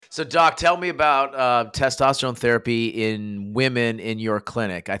So, Doc, tell me about testosterone therapy in women in your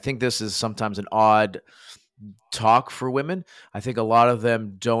clinic. I think this is sometimes an odd talk for women. I think a lot of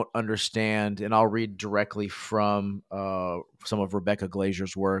them don't understand, and I'll read directly from some of Rebecca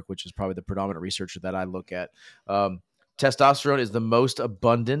Glazier's work, which is probably the predominant researcher that I look at. Um, Testosterone is the most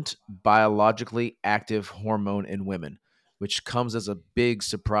abundant biologically active hormone in women, which comes as a big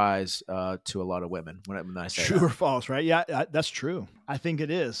surprise to a lot of women when I say True that. or false, right? Yeah, that's true. I think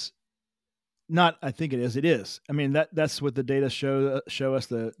it is. Not, I think it is. It is. I mean, that's what the data show us.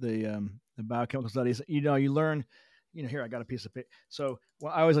 The biochemical studies. You learn. Here I got a piece of paper. So,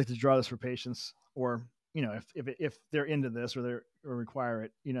 well, I always like to draw this for patients, or if they're into this or or require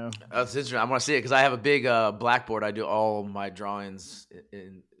it. That's interesting. I want to see it because I have a big blackboard. I do all my drawings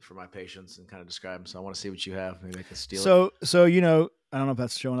for my patients and kind of describe them. So I want to see what you have. Maybe I can steal it. So I don't know if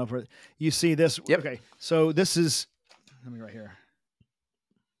that's showing up. You see this? Yep. Okay, so this is. Let me right here.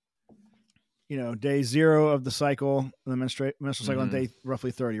 Day 0 of the cycle, the menstrual cycle, on day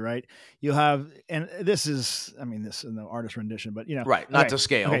roughly 30, right? You'll have, and this is, I mean, this is no artist rendition, but Right. Not okay, to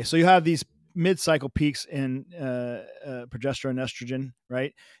scale. okay. So you have these mid-cycle peaks in progesterone, estrogen,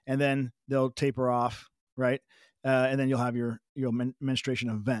 right? And then they'll taper off, right? And then you'll have your menstruation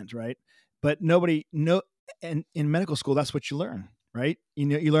event, right? But and in medical school, that's what you learn, right?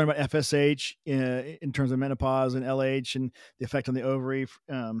 You learn about FSH in terms of menopause and LH and the effect on the ovary.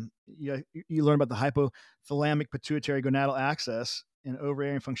 You learn about the hypothalamic pituitary gonadal axis and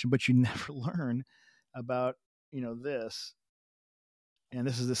ovarian function, but you never learn about this. And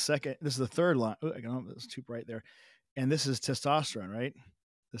this is the third line. Oh, I got this too bright there. And this is testosterone, right?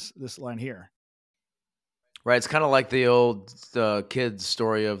 This line here. Right. It's kind of like the old kid's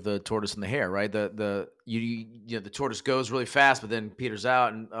story of the tortoise and the hare, right? The tortoise goes really fast, but then peters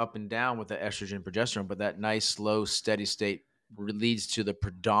out and up and down with the estrogen and progesterone. But that nice, slow, steady state leads to the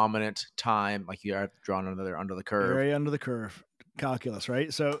predominant time, like you are drawn under the curve. Area under the curve calculus,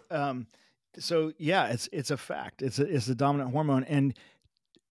 right? So yeah, it's a fact. It's a dominant hormone, and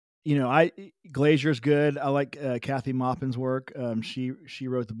Glazier's good. I like Kathy Maupin's work. She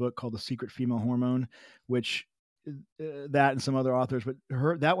wrote the book called The Secret Female Hormone, which that and some other authors, but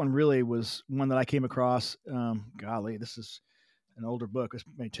that one really was one that I came across. Golly, this is an older book. It's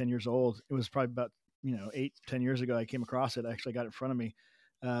maybe 10 years old. It was probably about 8-10 years ago I came across it. I actually got it in front of me,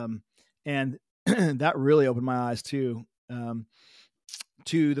 and that really opened my eyes too,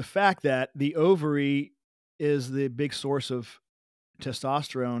 to the fact that the ovary is the big source of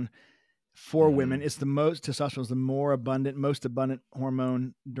testosterone for women. It's testosterone is the most abundant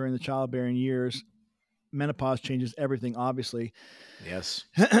hormone during the childbearing years. Menopause changes everything, obviously. Yes.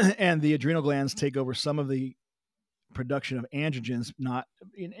 And the adrenal glands take over some of the production of androgens, not,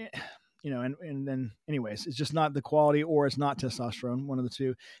 and then anyways, it's just not the quality, or it's not testosterone, one of the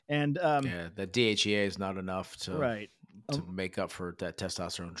two. And, yeah, the DHEA is not enough right. to make up for that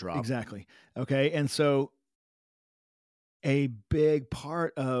testosterone drop. Exactly. Okay. And so a big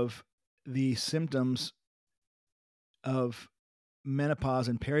part of the symptoms of menopause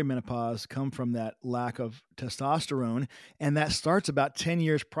and perimenopause come from that lack of testosterone. And that starts about 10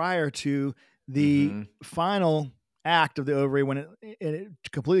 years prior to the final act of the ovary, when it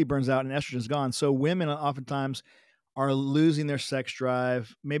completely burns out and estrogen is gone. So women oftentimes are losing their sex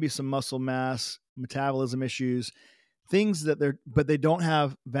drive, maybe some muscle mass, metabolism issues, things but they don't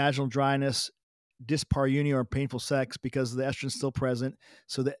have vaginal dryness, dyspareunia, or painful sex because the estrogen is still present.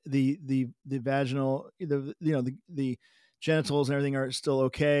 So the vaginal, the genitals and everything are still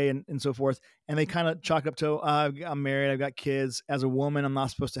okay, and so forth. And they kind of chalk it up to, I'm married, I've got kids. As a woman, I'm not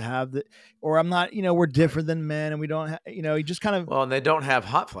supposed to have that, or I'm not, we're different than men, and we don't, you just kind of. Well, and they don't have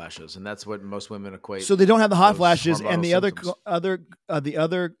hot flashes, and that's what most women equate. So they don't have the hot flashes, hormonal and the symptoms.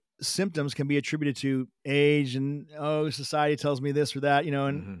 other symptoms can be attributed to age, and society tells me this or that,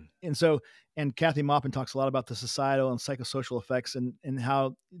 and so. And Kathy Maupin talks a lot about the societal and psychosocial effects, and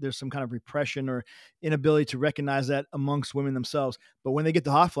how there's some kind of repression or inability to recognize that amongst women themselves. But when they get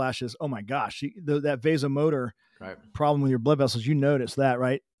the hot flashes, oh my gosh, that vasomotor problem with your blood vessels, you notice that,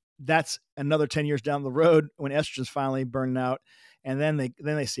 right? That's another 10 years down the road when estrogen's finally burning out, and then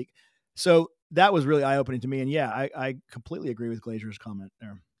they seek. So that was really eye-opening to me. And yeah, I completely agree with Glazier's comment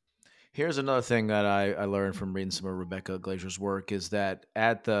there. Here's another thing that I learned from reading some of Rebecca Glazier's work is that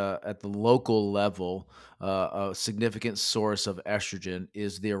at the local level, a significant source of estrogen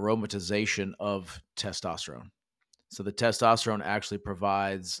is the aromatization of testosterone. So the testosterone actually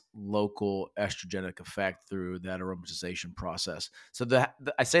provides local estrogenic effect through that aromatization process. So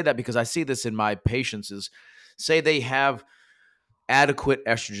I say that because I see this in my patients is, say they have adequate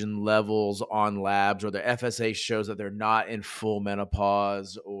estrogen levels on labs, or the FSA shows that they're not in full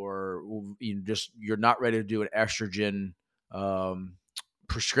menopause, or you're not ready to do an estrogen um,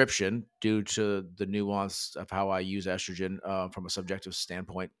 prescription due to the nuance of how I use estrogen from a subjective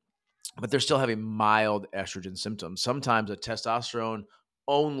standpoint, but they're still having mild estrogen symptoms. Sometimes a testosterone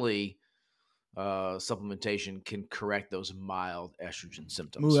only supplementation can correct those mild estrogen Ooh,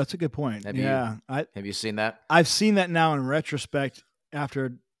 symptoms. that's a good point. Have you Yeah, have you seen that? I've seen that now in retrospect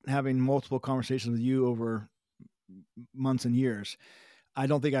after having multiple conversations with you over months and years. I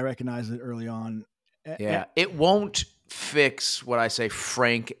don't think I recognized it early on. Yeah, it won't fix what I say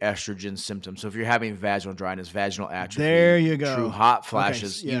frank estrogen symptoms. So if you're having vaginal dryness, vaginal There atrophy, you true go. hot Okay,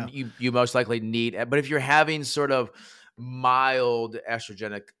 flashes, yeah, you most likely need. But if you're having sort of mild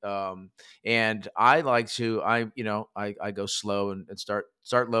estrogenic, and I like to, I go slow and start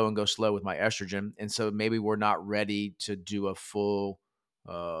low and go slow with my estrogen, and so maybe we're not ready to do a full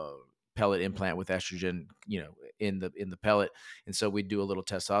uh, pellet implant with estrogen, in the pellet, and so we do a little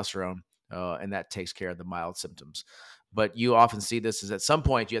testosterone, and that takes care of the mild symptoms. But you often see this is at some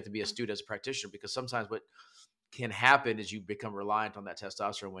point you have to be astute as a practitioner, because sometimes what can happen is you become reliant on that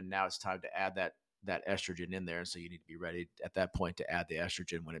testosterone when now it's time to add that estrogen in there, and so you need to be ready at that point to add the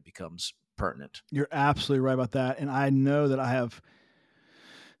estrogen when it becomes pertinent. you're absolutely right about that. And I know that I have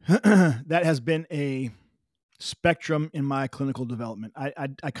that has been a spectrum in my clinical development.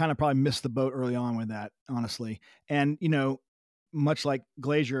 I kind of probably missed the boat early on with that, honestly. And much like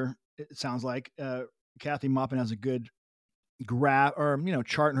Glazier, it sounds like Kathy Maupin has a good graph or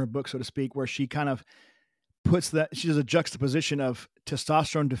chart in her book, so to speak, where she kind of puts that she does a juxtaposition of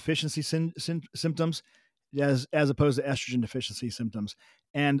testosterone deficiency symptoms as opposed to estrogen deficiency symptoms,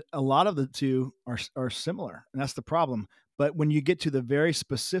 and a lot of the two are similar, and that's the problem. But when you get to the very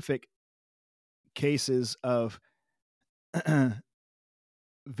specific cases of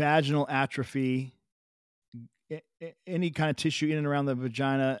vaginal atrophy, any kind of tissue in and around the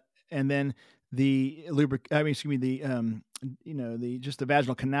vagina, and then excuse me, the the just the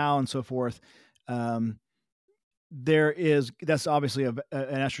vaginal canal and so forth. Um, that's obviously an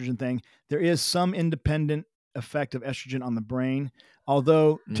estrogen thing. There is some independent effect of estrogen on the brain,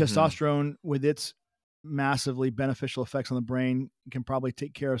 although Hmm. testosterone, with its massively beneficial effects on the brain, can probably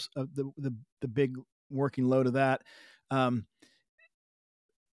take care of the big working load of that. Um,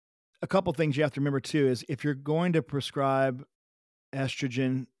 a couple things you have to remember too is if you're going to prescribe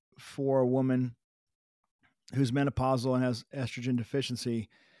estrogen for a woman who's menopausal and has estrogen deficiency,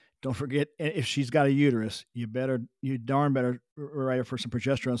 don't forget, if she's got a uterus, you darn better write her for some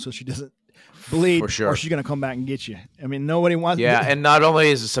progesterone so she doesn't For bleed, or sure. she's going to come back and get you. I mean, nobody wants. Yeah, and not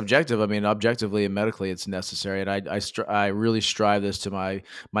only is it subjective, I mean, objectively and medically, it's necessary. And I really strive this to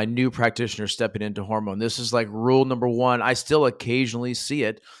my new practitioner stepping into hormone. This is like rule number one. I still occasionally see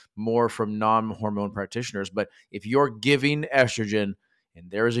it more from non-hormone practitioners, but if you're giving estrogen and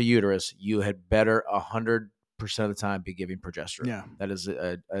there is a uterus, you had better 100% of the time be giving progesterone. Yeah, That is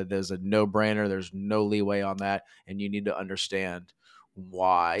a no-brainer. There's no leeway on that, and you need to understand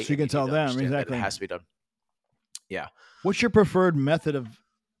why, so you and can you need tell to them understand that it exactly. has to be done. Yeah. What's your preferred method of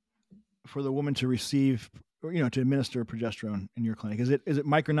for the woman to receive, or to administer progesterone in your clinic? Is it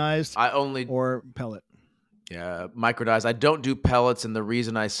micronized I only or pellet? Yeah, microdose. I don't do pellets, and the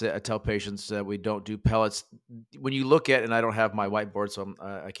reason I tell patients that we don't do pellets, when you look at, and I don't have my whiteboard, so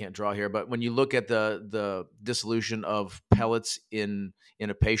I can't draw here, but when you look at the dissolution of pellets in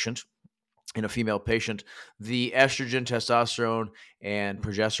a patient, in a female patient, the estrogen, testosterone, and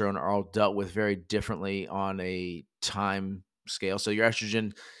progesterone are all dealt with very differently on a time scale. So your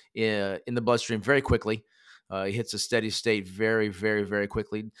estrogen in the bloodstream very quickly. It hits a steady state very, very, very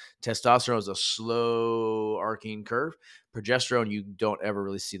quickly. Testosterone is a slow arcing curve. Progesterone, you don't ever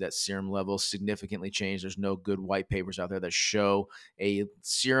really see that serum level significantly change. There's no good white papers out there that show a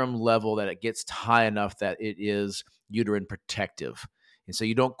serum level that it gets high enough that it is uterine protective. And so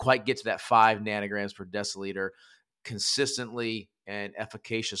you don't quite get to that 5 nanograms per deciliter consistently and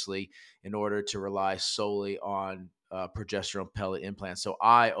efficaciously in order to rely solely on progesterone pellet implants. So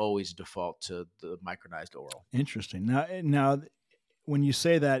I always default to the micronized oral. Interesting. Now, when you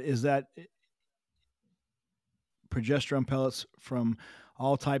say that, is that progesterone pellets from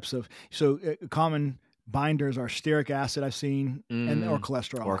all types of common binders are stearic acid I've seen, and or Mm, or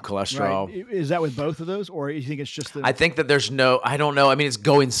cholesterol, right? cholesterol. Is that with both of those, or you think it's just the I think that there's no, I don't know. I mean, it's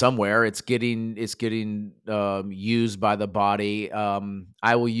going somewhere. It's getting used by the body.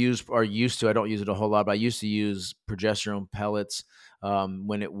 I will use, or used to. I don't use it a whole lot, but I used to use progesterone pellets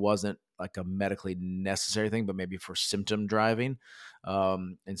when it wasn't like a medically necessary thing, but maybe for symptom driving.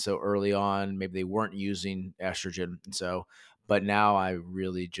 And so early on, maybe they weren't using estrogen, and so. But now I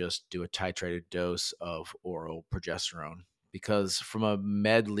really just do a titrated dose of oral progesterone because, from a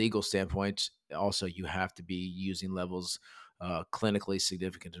med legal standpoint, also you have to be using levels clinically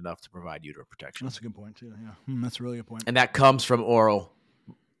significant enough to provide uterine That's protection. a good point too. Yeah, that's a really good point. And that comes from oral.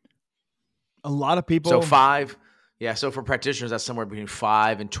 A lot of So people, five, yeah. So for practitioners, that's somewhere between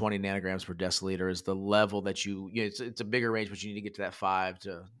 5 and 20 nanograms per deciliter is the level that it's a bigger range, but you need to get to that five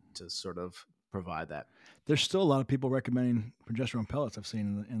to sort of provide that. there's still a lot of people recommending progesterone pellets. I've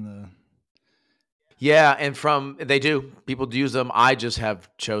seen in the Yeah, and from they do people do use them. I just have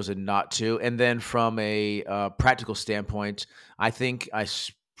chosen not to. And then from a practical standpoint, I think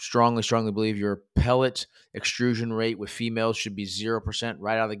strongly, strongly believe your pellet extrusion rate with females should be 0%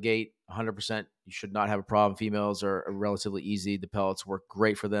 right out of the gate. 100%, you should not have a problem. Females are relatively easy. The pellets work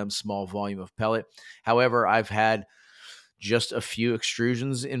great for them. Small volume of pellet. However, I've had just a few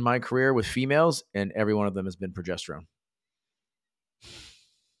extrusions in my career with females, and every one of them has been progesterone.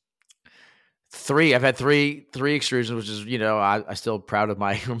 Three. I've had three extrusions, which is I still proud of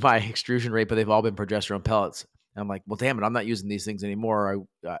my my extrusion rate, but they've all been progesterone pellets. And I'm like, well, damn it, I'm not using these things anymore.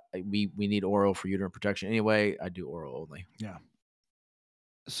 We need oral for uterine protection anyway. I do oral only. yeah.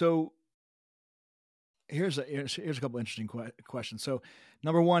 So here's a couple interesting questions. So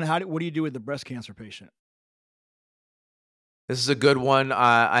number one, what do you do with the breast cancer patient? This is a good one.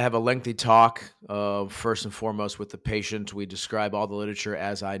 I have a lengthy talk, first and foremost, with the patient. We describe all the literature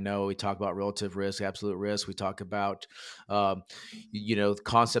as I know. We talk about relative risk, absolute risk. We talk about, um, the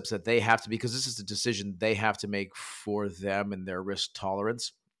concepts that they have to, because this is a decision they have to make for them and their risk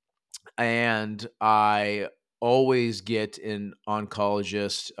tolerance. And I always get an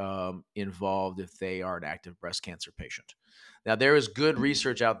oncologist involved if they are an active breast cancer patient. Now, there is good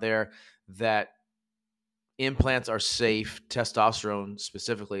research out there that implants are safe. Testosterone,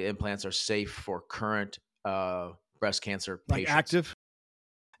 specifically, implants are safe for current breast cancer Like patients. active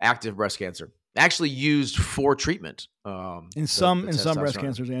Active breast cancer, actually used for treatment. The in some breast testosterone.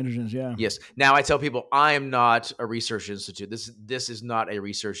 cancers, androgens, yeah. Yes. Now I tell people I am not a research institute. This is not a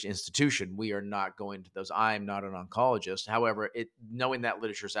research institution. We are not going to those. I am not an oncologist. However, knowing that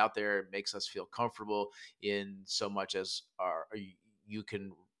literature is out there makes us feel comfortable in so much as you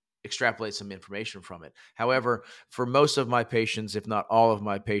can extrapolate some information from it. However, for most of my patients, if not all of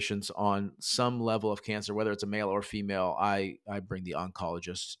my patients on some level of cancer, whether it's a male or female, I bring the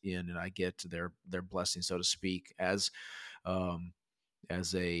oncologist in and I get their blessing, so to speak, um,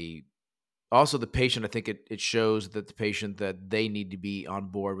 as a also the patient. I think it shows that the patient that they need to be on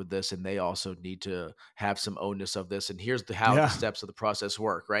board with this, and they also need to have some onus of this. And here's how the Yeah. steps of the process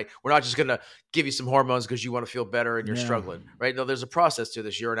work, right? We're not just going to give you some hormones because you want to feel better and you're Yeah. struggling, right? No, there's a process to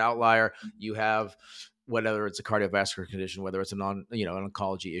this. You're an outlier. You have, whether it's a cardiovascular condition, whether it's an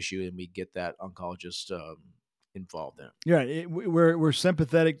oncology issue, and we get that oncologist involved in it. Yeah, we're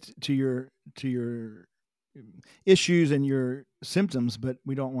sympathetic to your issues and your symptoms, but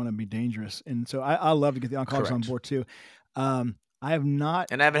we don't want to be dangerous. And so I love to get the oncologist on Correct. board too. I have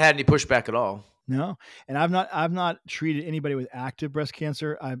not And I haven't had any pushback at all. no, and I've not treated anybody with active breast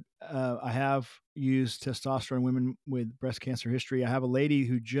cancer. I have used testosterone in women with breast cancer history. I have a lady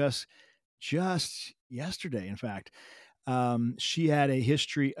who just yesterday, in fact, she had a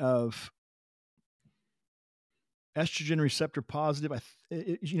history of estrogen receptor positive.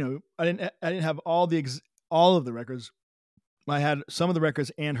 I didn't have all of the records. I had some of the records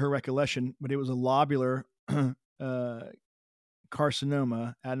and her recollection, but it was a lobular uh,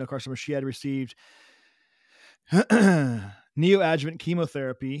 carcinoma, adenocarcinoma. She had received neoadjuvant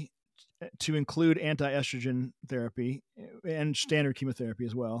chemotherapy to include anti-estrogen therapy and standard chemotherapy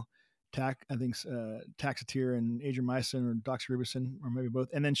as well. I think Taxotere and adriamycin or doxorubicin or maybe both.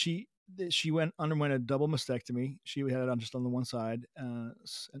 And then she underwent a double mastectomy. She had it on just on the one side. And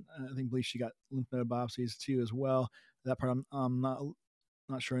I believe she got lymph node biopsies too as well. That part I'm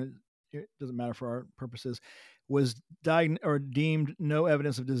not sure. It doesn't matter for our purposes. Was diagnosed or deemed no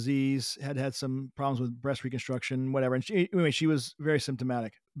evidence of disease. Had some problems with breast reconstruction, whatever. And she was very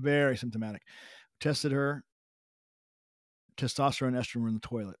symptomatic. Very symptomatic. Tested her. Testosterone and estrogen were in the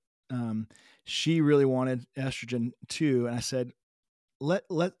toilet. Um, she really wanted estrogen too, and I said,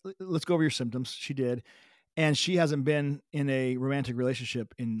 let's go over your symptoms. She did, and she hasn't been in a romantic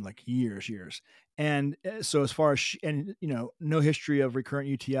relationship in like years. And so as far as no history of recurrent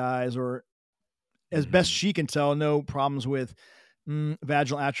UTIs or as best Mm-hmm. she can tell, no problems with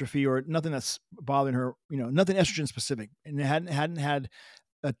vaginal atrophy or nothing that's bothering her. Nothing estrogen specific, and hadn't had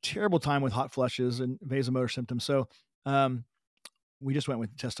a terrible time with hot flushes and vasomotor symptoms. So um, we just went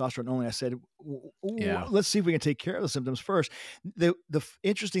with testosterone only. I said, Yeah. let's see if we can take care of the symptoms first. The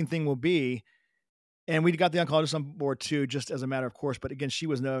interesting thing will be and we got the oncologist on board too, just as a matter of course. But again, she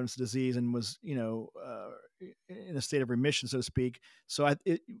was known as disease and was, in a state of remission, so to speak. So I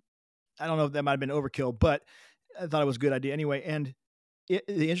don't know if that might have been overkill, but I thought it was a good idea anyway. And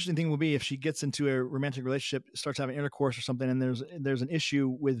the interesting thing will be if she gets into a romantic relationship, starts having intercourse or something, and there's an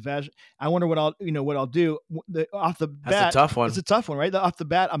issue with I wonder what I'll do. Off the That's a bat, tough it's one. a tough one, right? Off the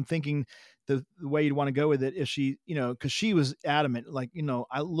bat, I'm thinking the way you'd want to go with it, if she, because she was adamant, like,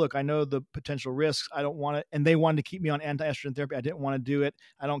 I know the potential risks. I don't want to, and they wanted to keep me on anti-estrogen therapy. I didn't want to do it.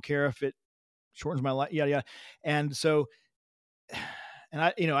 I don't care if it shortens my life, yada yada. And so, and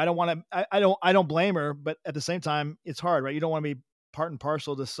I don't want to, I don't blame her, but at the same time, it's hard, right? You don't want to be part and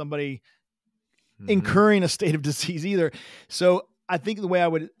parcel to somebody Mhm. incurring a state of disease either. So I think the way I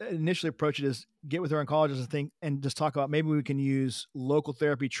would initially approach it is get with our oncologist and think and just talk about maybe we can use local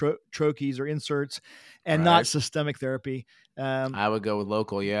therapy, troches or inserts, and not Right. systemic therapy. Um, I would go with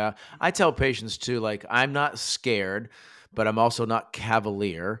local, yeah. I tell patients too, like, I'm not scared, but I'm also not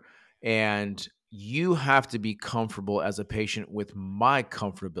cavalier. And you have to be comfortable as a patient with my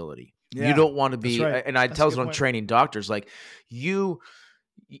comfortability. You yeah, don't want to that's be, right. and I That's a tell this good when I'm point. training doctors, like, you,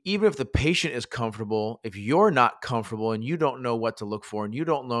 even if the patient is comfortable, if you're not comfortable and you don't know what to look for and you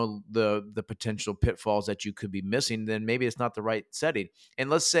don't know the potential pitfalls that you could be missing, then maybe it's not the right setting. And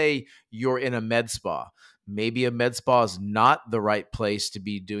let's say you're in a med spa. Maybe a med spa is not the right place to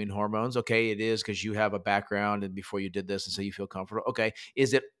be doing hormones. Okay, it is because you have a background and before you did this, and so you feel comfortable. Okay,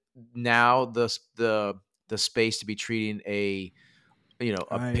 is it now the space to be treating a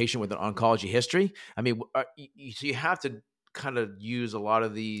Right. patient with an oncology history? I mean, so you have to kind of use a lot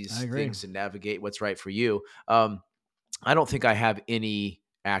of I these agree. things to navigate what's right for you. I don't think I have any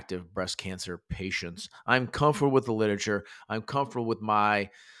active breast cancer patients. I'm comfortable with the literature. I'm comfortable with my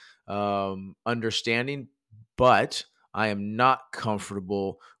understanding, but I am not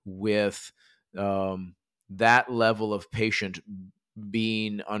comfortable with that level of patient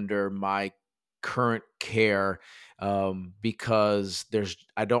being under my current care, because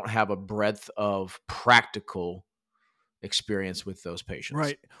I don't have a breadth of practical experience with those patients.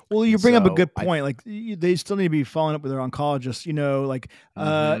 Right. Well, you And bring up a so good point. Like they still need to be following up with their oncologist. Like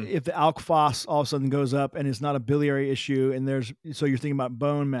mhm, if the alk phos all of a sudden goes up and it's not a biliary issue, and so you're thinking about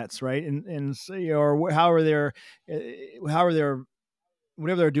bone mets, right? And so, or however they're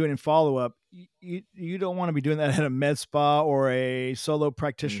whatever they're doing in follow up. You don't want to be doing that at a med spa or a solo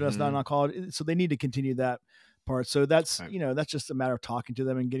practitioner that's not an mhm, oncologist. So they need to continue that part. So that's right, that's just a matter of talking to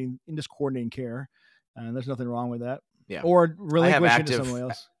them and getting and just coordinating care. And there's nothing wrong with that. yeah. Or I have relinquishing it to somebody active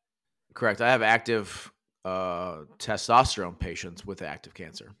else. Correct. I have active testosterone patients with active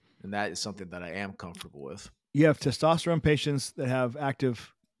cancer, and that is something that I am comfortable with. You have testosterone patients that have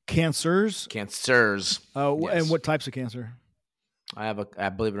active cancers. Cancers, And yes. what types of cancer? I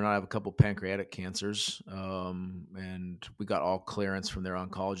believe it or not, I have a couple pancreatic cancers, and we got all clearance from their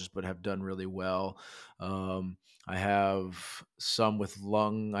oncologist, but have done really well. I have some with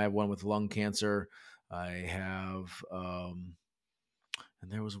lung. I have one with lung cancer. I have, and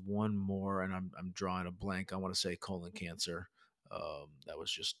there was one more, and I'm drawing a blank. I want to say colon cancer, that was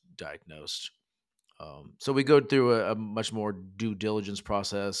just diagnosed. So we go through a much more due diligence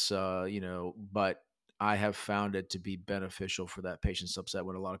process, but I have found it to be beneficial for that patient subset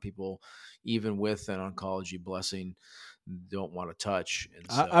when a lot of people, even with an oncology blessing, don't want to touch. And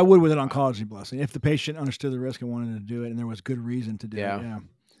I would so, with an oncology blessing if the patient understood the risk and wanted to do it, and there was good reason to do it. yeah, Yeah,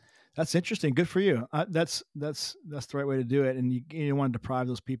 that's interesting. Good for you. That's the right way to do it. And you don't want to deprive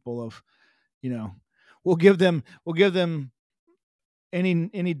those people of you know. We'll give them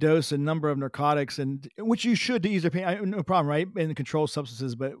any dose and number of narcotics, and which you should to ease their pain. No problem, right? And controlled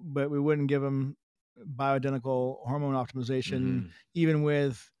substances, but we wouldn't give them bioidentical hormone optimization, hmm, even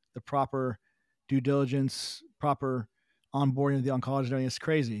with the proper due diligence, proper onboarding of the oncologist. I mean, it's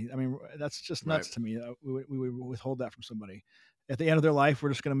crazy. I mean, that's just right, nuts to me. We would withhold that from somebody. At the end of their life, we're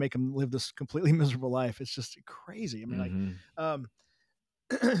just going to make them live this completely miserable life. It's just crazy. I mean, hmm. um,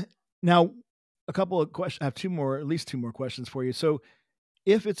 now a couple of questions. I have two more, at least two more questions for you. So,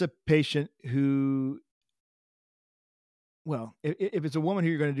 if it's a patient who, well, if it's a woman who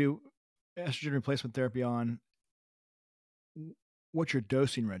you're going to do estrogen replacement therapy on, what's your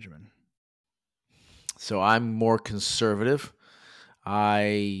dosing regimen? So I'm more conservative.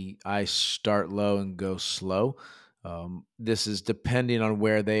 I start low and go slow. this is depending on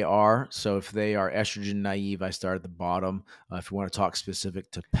where they are. So if they are estrogen naive, I start at the bottom. If you want to talk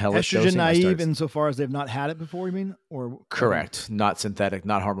specific to pellet Estrogen dosing, I naive start. insofar as they've not had it before, you mean? Or okay. Correct. Not synthetic,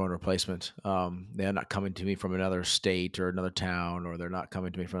 not hormone replacement. They're not coming to me from another state or another town, or they're not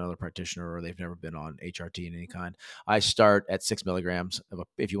coming to me from another practitioner, or they've never been on HRT in any kind. I start at 6 milligrams.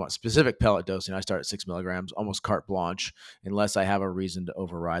 If you want specific pellet dosing, I start at 6 milligrams, almost carte blanche, unless I have a reason to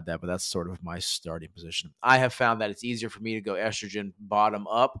override that. But that's sort of my starting position. I have found that it's easier for me to go estrogen bottom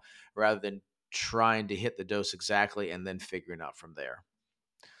up rather than trying to hit the dose exactly and then figuring out from there.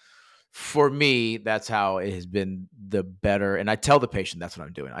 For me, that's how it has been the better. And I tell the patient that's what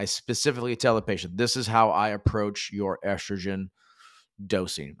I'm doing. I specifically tell the patient, this is how I approach your estrogen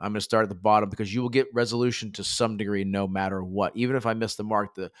dosing. I'm going to start at the bottom because you will get resolution to some degree no matter what. Even if I miss the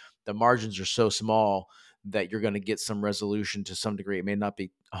mark, the margins are so small that you're going to get some resolution to some degree. It may not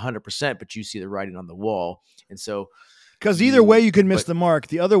be 100%, but you see the writing on the wall. And so Because either way you could miss but the mark.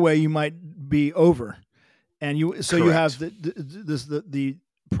 The other way you might be over, and you have correct. the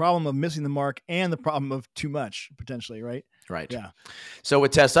problem of missing the mark and the problem of too much potentially, right? Right. Yeah. So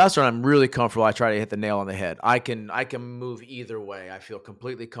with testosterone, I'm really comfortable. I try to hit the nail on the head. I can move either way. I feel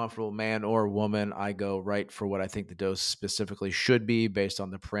completely comfortable, man or woman. I go right for what I think the dose specifically should be based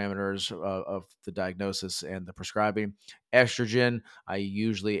on the parameters of the diagnosis and the prescribing. Estrogen, I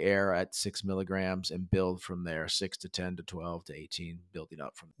usually err at 6 milligrams and build from there, 6 to 10 to 12 to 18, building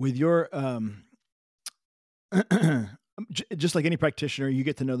up from. With your just like any practitioner, you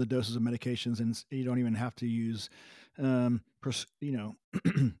get to know the doses of medications, and you don't even have to use, you know,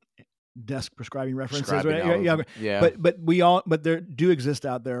 desk prescribing references. Prescribing Right? Yeah, yeah. algorithm. Yeah, But there do exist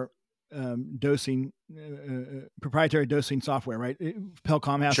out there dosing proprietary dosing software, right?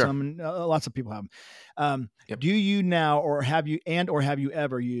 Pelcom has sure. some, and lots of people have them. Yep. Do you now, or have you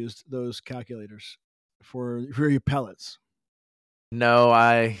ever used those calculators for your pellets? No,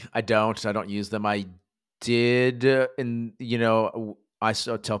 I don't. I don't use them. I did, and I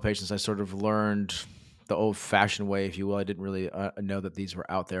still tell patients I sort of learned the old-fashioned way, if you will. I didn't really know that these were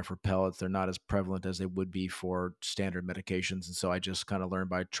out there for pellets. They're not as prevalent as they would be for standard medications, and so I just kind of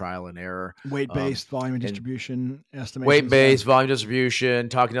learned by trial and error. Weight Um, based volume and and distribution estimations. Yeah. weight-based volume distribution,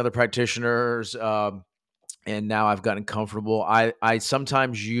 talking to other practitioners. And now I've gotten comfortable. I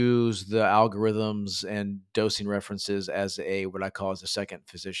sometimes use the algorithms and dosing references as a what I call as a second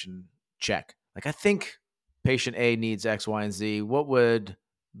physician check. Like I think patient A needs X, Y, and Z. What would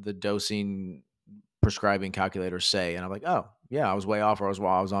the dosing prescribing calculator say? And I'm like, oh yeah, I was way off, or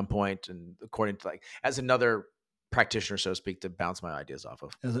I was on point, and according to like as another practitioner, so to speak, to bounce my ideas off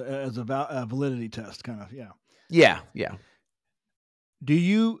of. A validity test, kind of. Yeah. Yeah, yeah. Do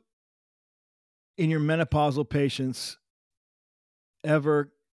you, in your menopausal patients,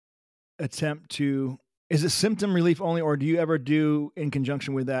 ever attempt to? Is it symptom relief only, or do you ever do in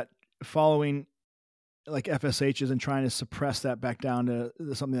conjunction with that following like FSHs and trying to suppress that back down to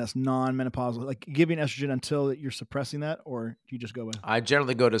something that's non-menopausal, like giving estrogen until you're suppressing that, or do you just go with I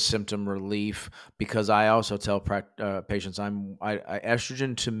generally go to symptom relief because I also tell patients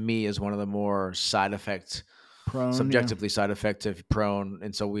estrogen to me is one of the more side effect, prone? Yeah. subjectively side effective prone,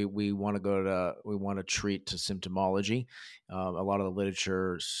 and so we want to treat to symptomology. A lot of the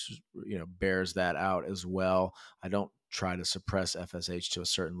literature, bears that out as well. I don't try to suppress FSH to a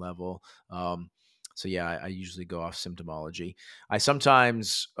certain level. So yeah, I usually go off symptomology. I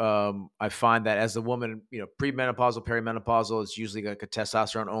sometimes I find that as the woman, premenopausal, perimenopausal, it's usually like a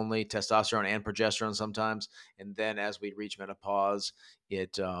testosterone only, testosterone and progesterone sometimes, and then as we reach menopause,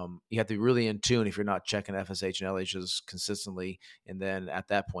 it you have to be really in tune if you're not checking FSH and LHs consistently, and then at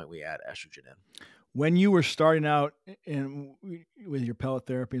that point we add estrogen in. When you were starting out and with your pellet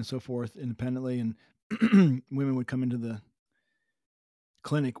therapy and so forth independently, and women would come into the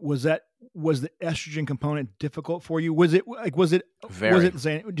clinic, was the estrogen component difficult for you? Was Very. it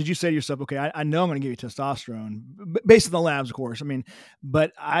saying, did you say to yourself, okay, I know I'm going to give you testosterone based on the labs, of course, I mean,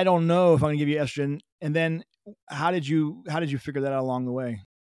 but I don't know if I'm going to give you estrogen? And then how did you figure that out along the way?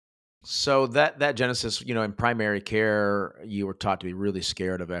 So that genesis, in primary care, you were taught to be really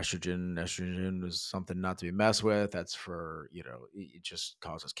scared of estrogen. Estrogen is something not to be messed with. That's for, it just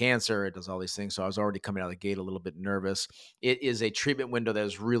causes cancer. It does all these things. So I was already coming out of the gate a little bit nervous. It is a treatment window that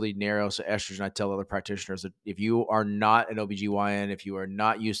is really narrow. So estrogen, I tell other practitioners that if you are not an OBGYN, if you are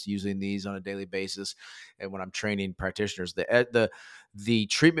not used to using these on a daily basis, and when I'm training practitioners, the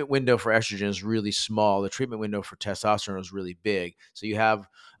treatment window for estrogen is really small. The treatment window for testosterone is really big. So you have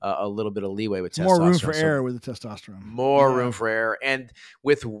a little bit of leeway with It's more room for testosterone. So error with the testosterone. more room Yeah. for error. And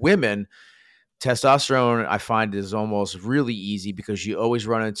with women, Testosterone, I find, is almost really easy because you always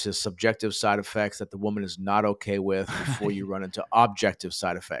run into subjective side effects that the woman is not okay with before you run into objective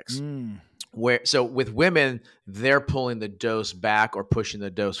side effects. Mm. Where so with women, they're pulling the dose back or pushing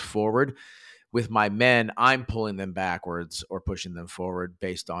the dose forward. With my men, I'm pulling them backwards or pushing them forward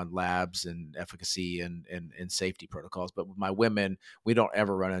based on labs and efficacy and safety protocols. But with my women, we don't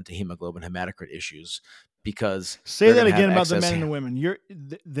ever run into hemoglobin hematocrit issues because Say they're that going to have again about the excess. men and the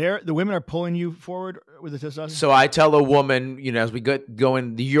women. They're the women are pulling you forward with the testosterone. So I tell a woman, as we get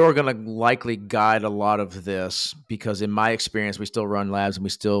going, you're going to likely guide a lot of this because, in my experience, we still run labs and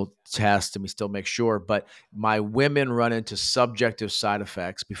we still test and we still make sure. But my women run into subjective side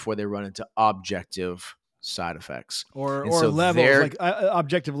effects before they run into objective side effects, and Or so levels they're like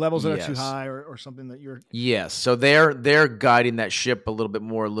objective levels that are too yes, high or something that you're yes. So they're guiding that ship a little bit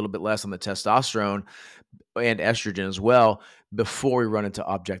more, a little bit less on the testosterone and estrogen as well before we run into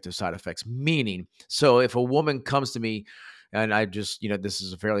objective side effects. Meaning, so if a woman comes to me and I just, this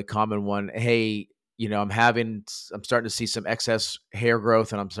is a fairly common one, hey, I'm starting to see some excess hair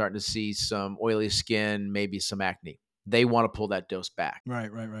growth and I'm starting to see some oily skin, maybe some acne. They want to pull that dose back. right.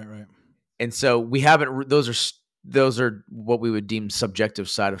 And so we haven't, those are what we would deem subjective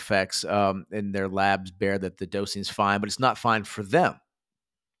side effects. And their labs bear that the dosing is fine, but it's not fine for them.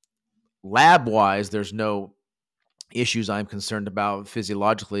 Lab wise, there's no issues I'm concerned about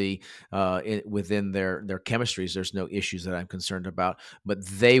physiologically within their chemistries. There's no issues that I'm concerned about, but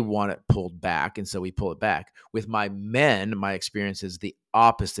they want it pulled back, and so we pull it back. With my men, my experience is the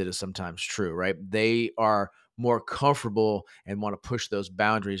opposite is sometimes true. Right? They are more comfortable and want to push those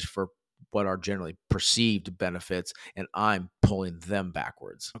boundaries for what are generally perceived benefits, and I'm pulling them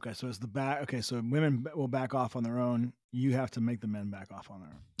backwards. Okay, so it's the back. Okay, so women will back off on their own. You have to make the men back off on their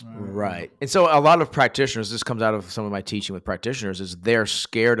own. Right. And so a lot of practitioners, this comes out of some of my teaching with practitioners, is they're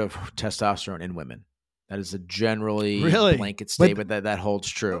scared of testosterone in women. That is a generally Really, blanket but statement that holds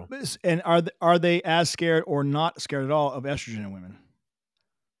true. and are they as scared or not scared at all of estrogen in women?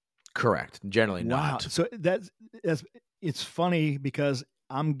 Correct. Generally Wow. not. So that's it's funny because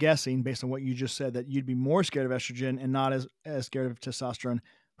I'm guessing based on what you just said that you'd be more scared of estrogen and not as scared of testosterone.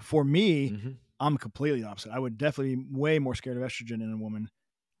 For me, Hmm. I'm completely opposite. I would definitely be way more scared of estrogen in a woman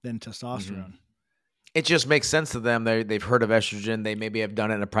than Hmm. testosterone. It just makes sense to them. They've heard of estrogen. They maybe have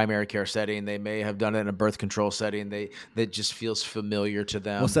done it in a primary care setting. They may have done it in a birth control setting. That just feels familiar to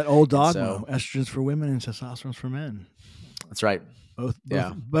What's them. that old And dogma? so Estrogen's for women and testosterone's for men. that's right.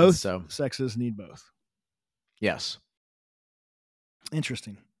 Yeah. And Both so, sexes need both. yes.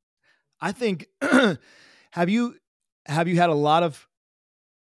 Interesting. I think have you have you had a lot of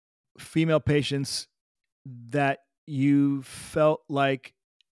female patients that you felt like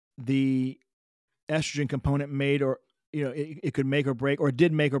the estrogen component made or it could make or break or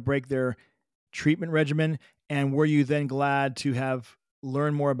did make or break their treatment regimen, and were you then glad to have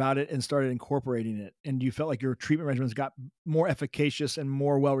learned more about it and started incorporating it, and you felt like your treatment regimens got more efficacious and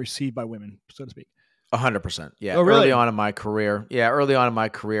more well received by women, so to speak? 100%. Yeah. Oh, Early really? on in my career. Yeah. Early on in my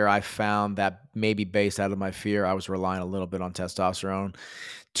career, I found that maybe based out of my fear, I was relying a little bit on testosterone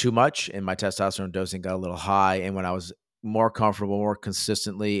too much, and my testosterone dosing got a little high. And when I was more comfortable, more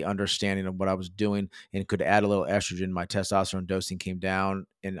consistently understanding of what I was doing and could add a little estrogen, my testosterone dosing came down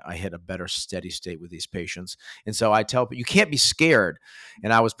and I hit a better steady state with these patients. And so I tell people, you can't be scared.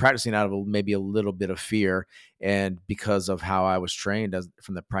 And I was practicing out of maybe a little bit of fear. And because of how I was trained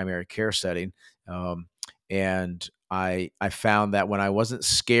from the primary care setting, um, and I found that when I wasn't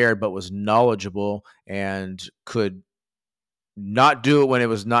scared but was knowledgeable and could not do it when it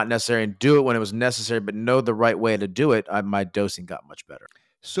was not necessary and do it when it was necessary, but know the right way to do it, my dosing got much better.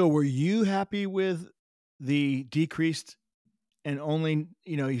 So were you happy with the decreased and only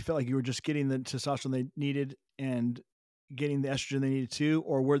you felt like you were just getting the testosterone they needed and getting the estrogen they needed too,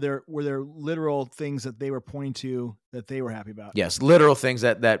 or were there literal things that they were pointing to that they were happy about? Yes, literal things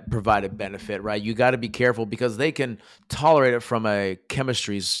that provide a benefit, right? You got to be careful because they can tolerate it from a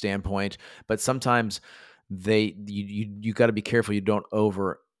chemistry standpoint, but sometimes you got to be careful you don't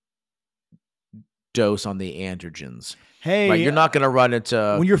overdose on the androgens, right? Hey, You're not going to run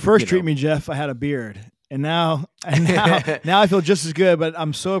into when you first treated me, Jeff, I had a beard, and now I feel just as good. But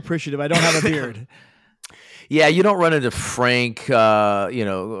I'm so appreciative. I don't have a beard. Yeah, you don't run into frank,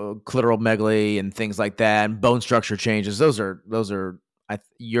 clitoral megaly and things like that, and bone structure changes. Those are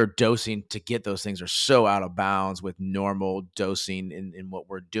your dosing to get those things are so out of bounds with normal dosing in what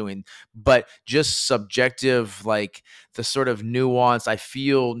we're doing. But just subjective, like the sort of nuance, I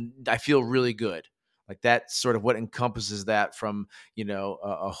feel really good. Like that's sort of what encompasses that from,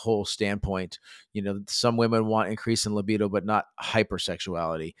 a whole standpoint. Some women want increase in libido, but not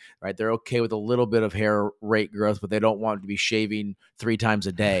hypersexuality, right? They're okay with a little bit of hair rate growth, but they don't want to be shaving 3 times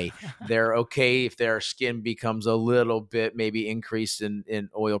a day. They're okay if their skin becomes a little bit maybe increased in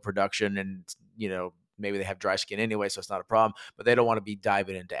oil production, and maybe they have dry skin anyway, so it's not a problem, but they don't want to be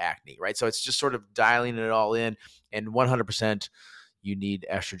diving into acne, right? So it's just sort of dialing it all in, and 100% you need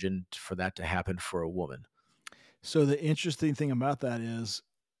estrogen for that to happen for a woman. So the interesting thing about that is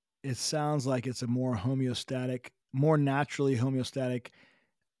it sounds like it's a more homeostatic, more naturally homeostatic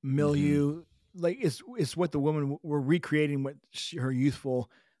Hmm. milieu. Like it's what the woman we're recreating what her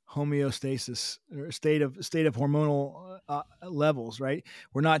youthful homeostasis or state of hormonal levels. Right.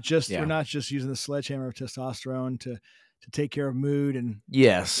 We're Yeah. not just using the sledgehammer of testosterone to take care of mood and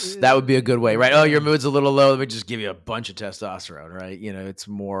Yes, that would be a good way, right? Oh, yeah. your mood's a little low. Let me just give you a bunch of testosterone, right? It's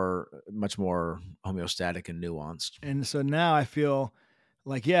much more homeostatic and nuanced. And so now I feel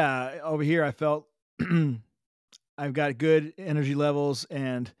like yeah, over here I felt I've got good energy levels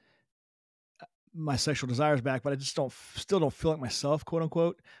and my sexual desires back, but I just don't still don't feel like myself, quote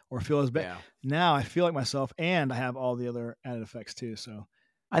unquote, or feel as bad. Yeah. Now I feel like myself, and I have all the other added effects too. So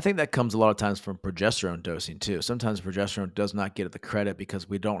I think that comes a lot of times from progesterone dosing too. Sometimes progesterone does not get the credit because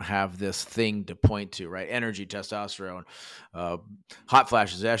we don't have this thing to point to, right? Energy, testosterone, uh, hot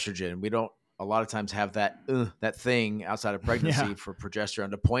flashes, estrogen. We don't a lot of times have that thing outside of yeah, pregnancy for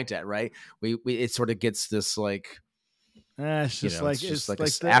progesterone to point at, right? We it sort of gets this like, it's just like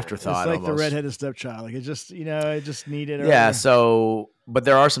it's afterthought like the almost. redheaded stepchild. Like it just I just need it Yeah, earlier. so but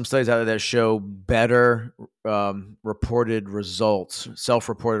there are some studies out there that show better reported results,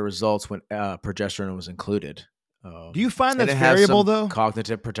 self-reported results when progesterone was included, Do you find and that's it has variable some though?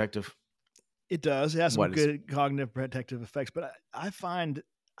 cognitive protective. It does. It has some What is? good cognitive protective effects, but I find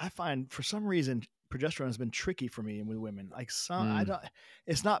for some reason progesterone has been tricky for me with women. Like some I Mm, don't.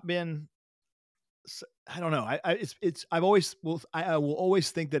 It's not been I don't know. It's I've always I will always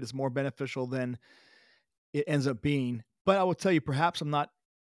think that it's more beneficial than it ends up being. But I will tell you, perhaps I'm not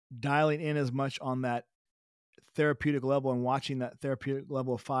dialing in as much on that therapeutic level and watching that therapeutic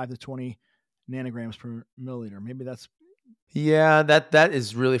level of 5 to 20 nanograms per milliliter. Maybe that's yeah, that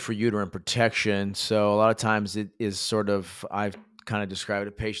is really for uterine protection. So a lot of times it is sort of I've kind of described it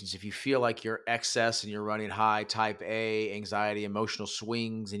to patients. If you feel like you're excess and you're running high type A anxiety, emotional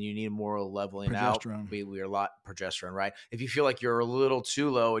swings, and you need more leveling out, progesterone. we are a lot progesterone, right? If you feel like you're a little too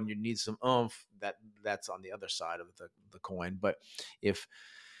low and you need some oomph, that's on the other side of the coin. But if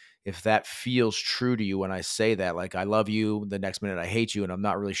if that feels true to you when I say that, like I love you, the next minute I hate you, and I'm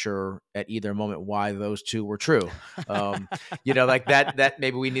not really sure at either moment why those two were true. Um, like that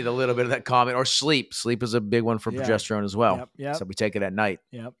maybe we need a little bit of that comment, or sleep. Sleep is a big one for Yeah. progesterone as well. Yep. Yep. So we take it at night.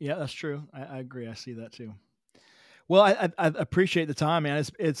 Yep. Yeah, that's true. I agree. I see that too. Well, I appreciate the time, man.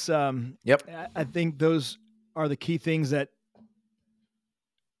 It's Yep. I think those are the key things that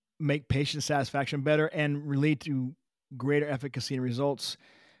make patient satisfaction better and lead to greater efficacy and results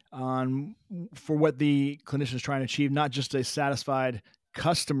on for what the clinician is trying to achieve, not just a satisfied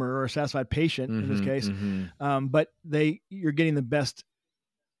customer or a satisfied patient in this Mm-hmm. case, Mm-hmm. but you're getting the best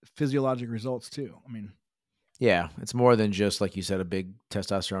physiologic results too. I mean, Yeah. It's more than just like you said, a big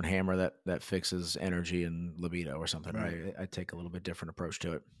testosterone hammer that fixes energy and libido or something, right. right? I take a little bit different approach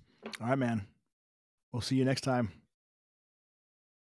to it. All right, man. We'll see you next time.